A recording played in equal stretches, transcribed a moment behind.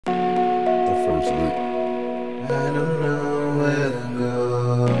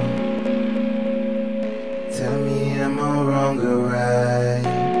longer right.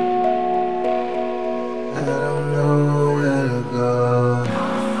 I don't know where to go.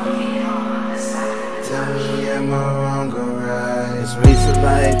 Tell me, am I wrong or right? This race of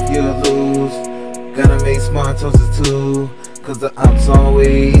life, you'll lose. Gotta make smart choices too. Cause the ops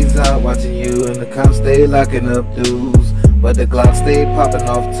always out watching you, and the cops stay locking up dudes, but the Glock stay popping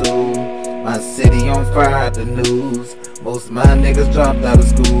off too. My city on fire, the news. Most of my niggas dropped out of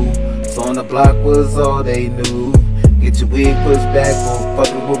school, so on the block was all they knew. Get your wig pushed back, for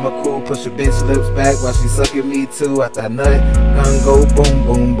fucking with my crew. Push your bitch lips back while she sucking me too. I thought nut gun go boom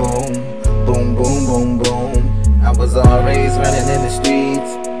boom boom, boom boom boom boom. I was always running in the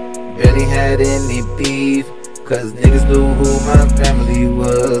streets, barely had any beef, cause niggas knew who my family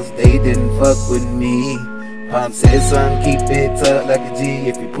was. They didn't fuck with me. Pop said, son, keep it tucked like a G.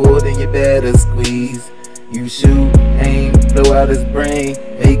 If you pull, then you better squeeze. You shoot, aim, blow out his brain,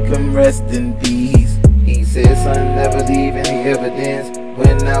 make him rest in peace. He said, son, never leave any evidence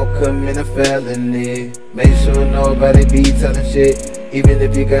when out coming a felony. Make sure nobody be telling shit, even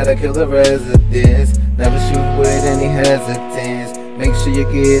if you gotta kill the residents. Never shoot with any hesitance. Make sure you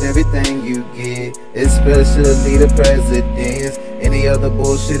get everything you get, especially the presidents. Any other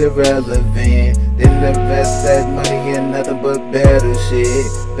bullshit irrelevant. Then invest that money in nothing but better shit,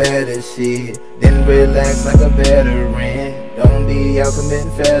 better shit. Then relax like a veteran. Don't be out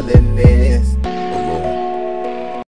committing felonies.